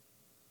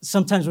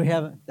 Sometimes we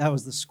have, that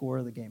was the score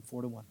of the game,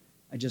 4-1.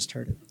 I just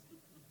heard it.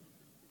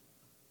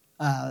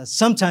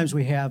 Sometimes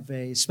we have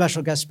a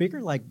special guest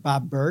speaker like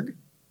Bob Berg,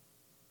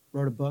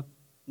 wrote a book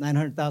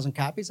 900,000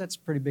 copies, that's a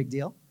pretty big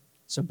deal.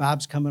 So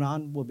Bob's coming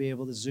on. We'll be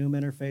able to Zoom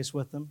interface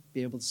with him,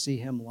 be able to see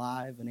him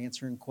live and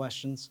answering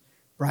questions.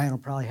 Brian will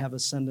probably have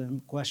us send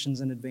him questions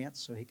in advance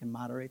so he can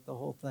moderate the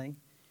whole thing.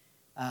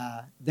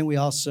 Then we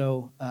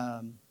also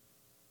have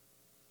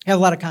a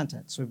lot of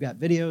content. So we've got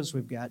videos,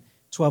 we've got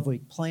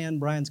 12-week plan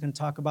Brian's going to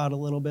talk about a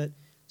little bit,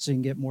 so you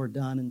can get more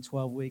done in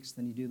 12 weeks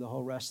than you do the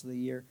whole rest of the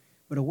year.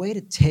 But a way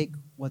to take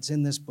what's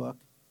in this book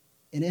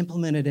and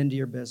implement it into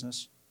your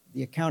business,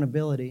 the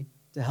accountability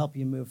to help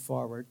you move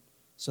forward.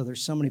 So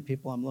there's so many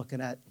people I'm looking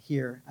at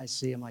here. I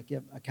see them like,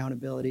 yep,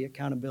 accountability,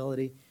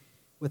 accountability.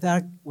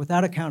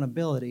 Without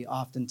accountability,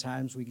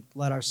 oftentimes we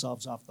let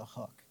ourselves off the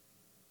hook.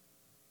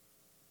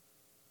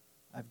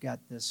 I've got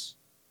this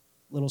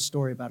little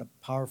story about a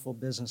powerful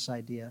business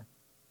idea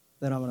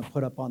that I'm going to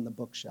put up on the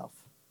bookshelf.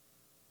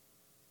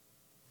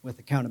 With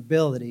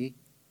accountability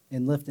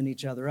and lifting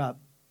each other up,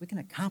 we can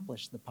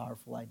accomplish the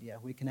powerful idea.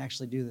 We can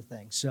actually do the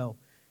thing. So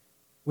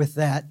with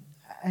that,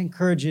 I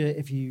encourage you,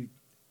 if you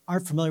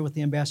aren't familiar with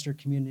the ambassador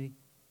community,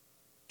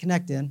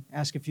 connect in,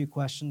 ask a few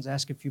questions,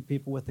 ask a few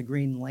people with the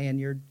green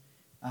lanyard.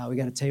 We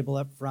got a table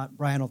up front.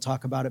 Brian will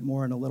talk about it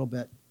more in a little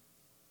bit.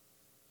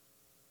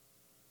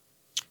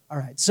 All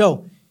right,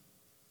 so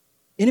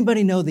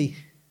anybody know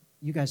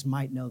you guys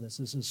might know this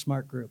is a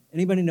smart group.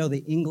 Anybody know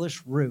the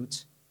English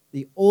root,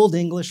 the Old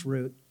English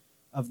root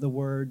of the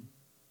word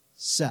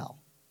sell?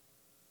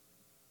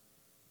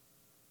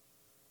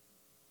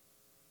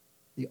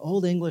 The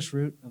Old English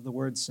root of the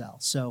word sell.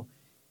 So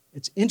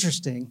it's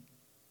interesting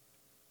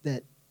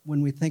that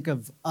when we think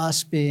of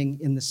us being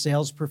in the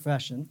sales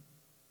profession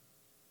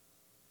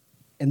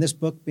and this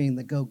book being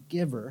the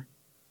go-giver,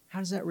 how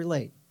does that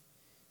relate?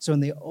 So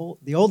in the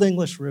Old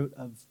English root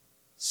of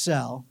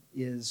sell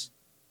is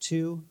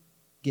to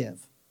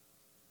give.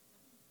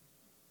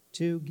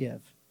 To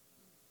give.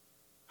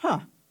 Huh.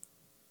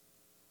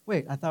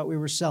 Wait, I thought we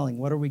were selling.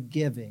 What are we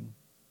giving?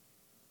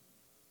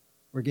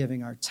 We're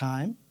giving our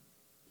time.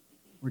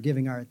 We're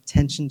giving our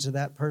attention to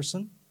that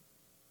person.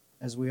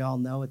 As we all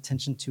know,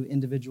 attention to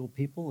individual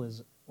people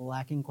is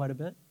lacking quite a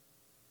bit.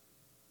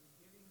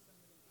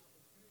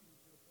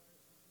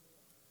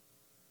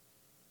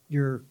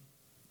 You're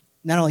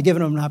not only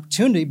giving them an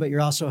opportunity, but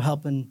you're also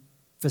helping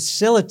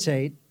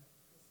facilitate,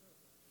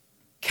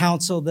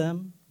 counsel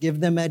them, give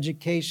them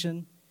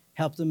education,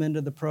 help them into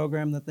the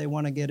program that they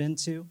want to get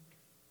into.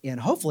 And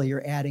hopefully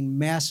you're adding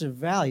massive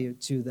value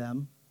to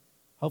them.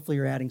 Hopefully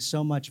you're adding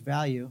so much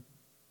value.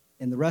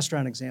 In the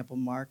restaurant example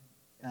Mark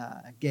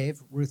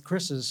gave, Ruth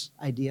Chris's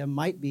idea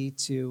might be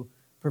to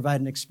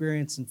provide an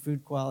experience and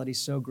food quality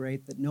so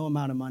great that no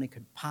amount of money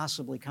could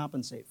possibly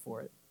compensate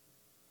for it.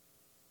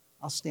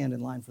 I'll stand in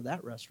line for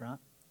that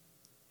restaurant.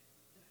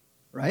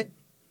 Right?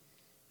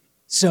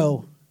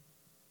 So,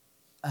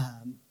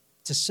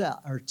 to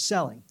sell, or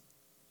selling,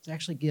 it's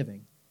actually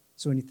giving.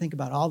 So when you think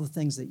about all the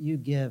things that you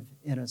give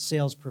in a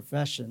sales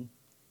profession,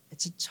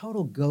 it's a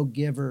total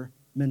go-giver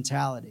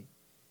mentality.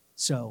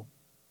 So,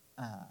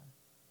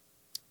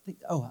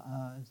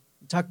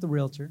 talk to the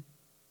realtor,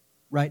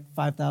 right?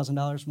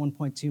 $5,000,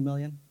 $1.2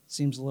 million,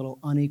 seems a little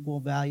unequal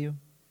value.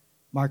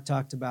 Mark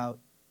talked about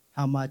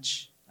how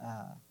much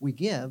we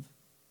give.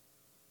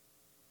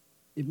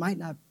 It might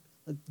not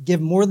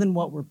give more than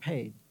what we're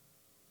paid.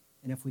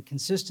 And if we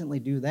consistently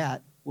do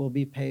that, we'll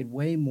be paid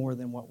way more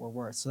than what we're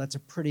worth. So that's a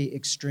pretty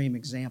extreme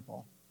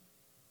example.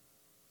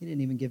 He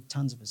didn't even give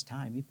tons of his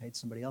time. He paid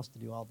somebody else to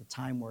do all the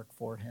time work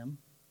for him.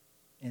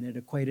 And it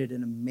equated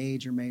in a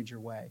major, major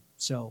way.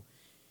 So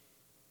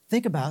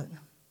think about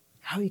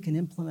how you can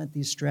implement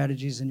these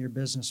strategies in your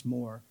business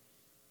more.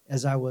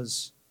 As I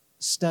was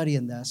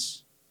studying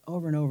this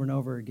over and over and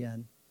over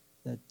again,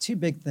 the two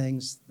big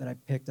things that I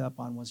picked up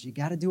on was you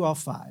got to do all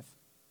five.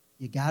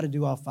 You got to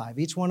do all five.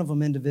 Each one of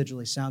them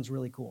individually sounds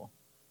really cool.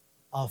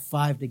 All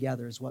five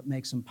together is what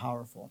makes them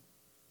powerful.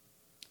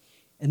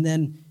 And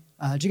then,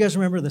 do you guys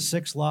remember the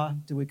sixth law?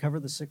 Did we cover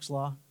the sixth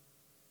law?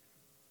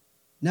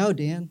 No,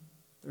 Dan.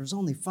 There's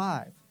only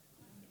five.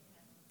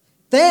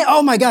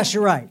 Oh my gosh,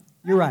 you're right.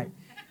 You're right.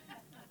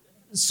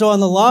 So on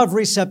the law of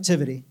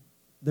receptivity,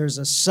 there's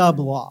a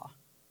sub-law.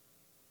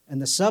 And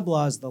the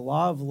sub-law is the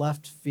law of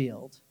left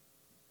field.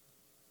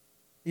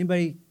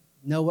 Anybody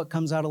know what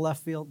comes out of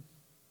left field?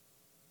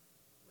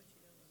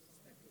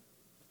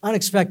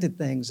 Unexpected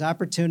things,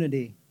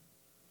 opportunity.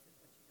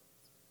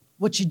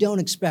 What you don't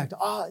expect.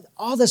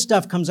 All this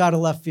stuff comes out of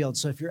left field.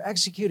 So if you're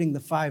executing the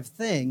five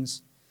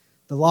things,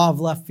 the law of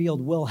left field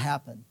will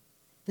happen.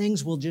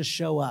 Things will just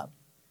show up.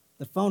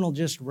 The phone will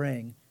just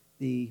ring.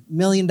 The $1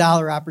 million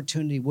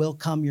opportunity will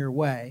come your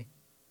way.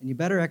 And you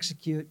better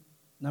execute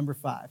number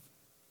 5.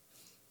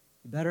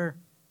 You better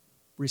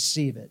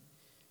receive it.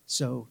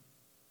 So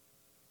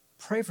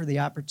pray for the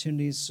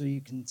opportunities so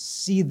you can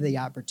see the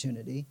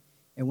opportunity.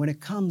 And when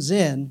it comes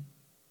in,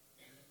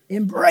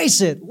 embrace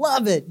it.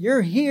 Love it.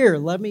 You're here.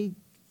 Let me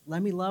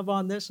love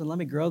on this and let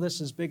me grow this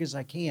as big as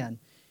I can,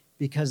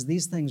 because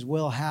these things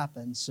will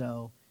happen.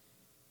 So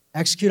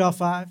execute all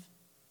 5.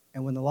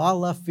 And when the law of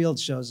left field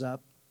shows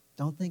up,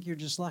 don't think you're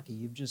just lucky.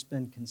 You've just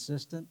been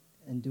consistent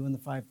in doing the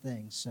 5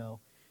 things. So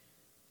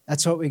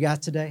That's what we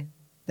got today.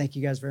 Thank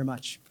you guys very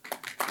much.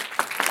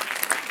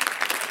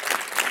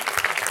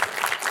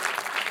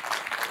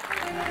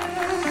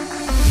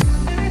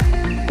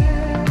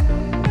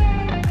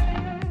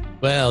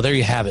 Well, there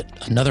you have it.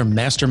 Another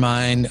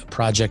Mastermind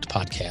Project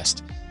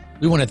podcast.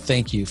 We want to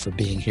thank you for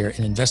being here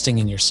and investing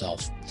in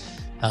yourself.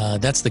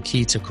 That's the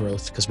key to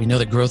growth, because we know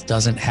that growth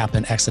doesn't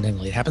happen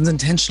accidentally. It happens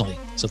intentionally.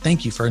 So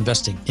thank you for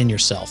investing in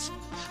yourself.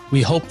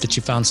 We hope that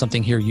you found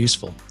something here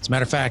useful. As a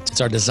matter of fact, it's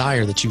our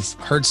desire that you've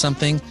heard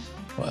something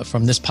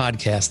from this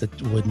podcast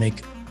that would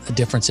make a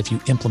difference if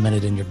you implement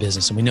it in your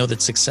business. And we know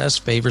that success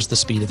favors the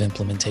speed of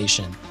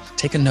implementation.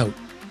 Take a note,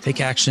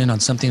 take action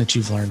on something that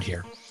you've learned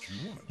here.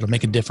 It'll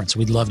make a difference.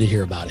 We'd love to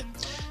hear about it.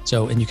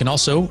 So, and you can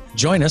also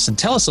join us and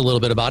tell us a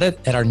little bit about it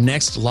at our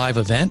next live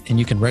event. And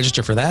you can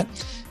register for that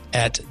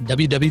at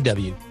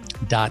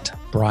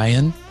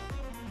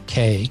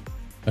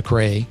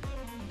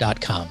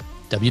www.briankmccrae.com.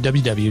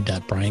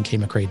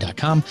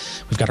 www.briankmccrae.com.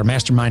 We've got our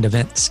Mastermind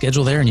event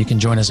scheduled there, and you can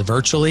join us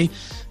virtually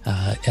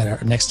at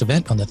our next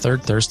event on the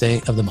third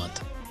Thursday of the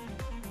month.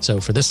 So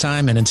for this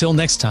time, and until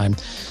next time,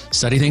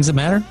 study things that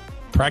matter,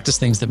 practice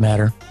things that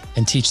matter,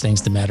 and teach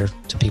things that matter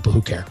to people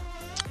who care.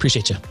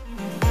 Appreciate you.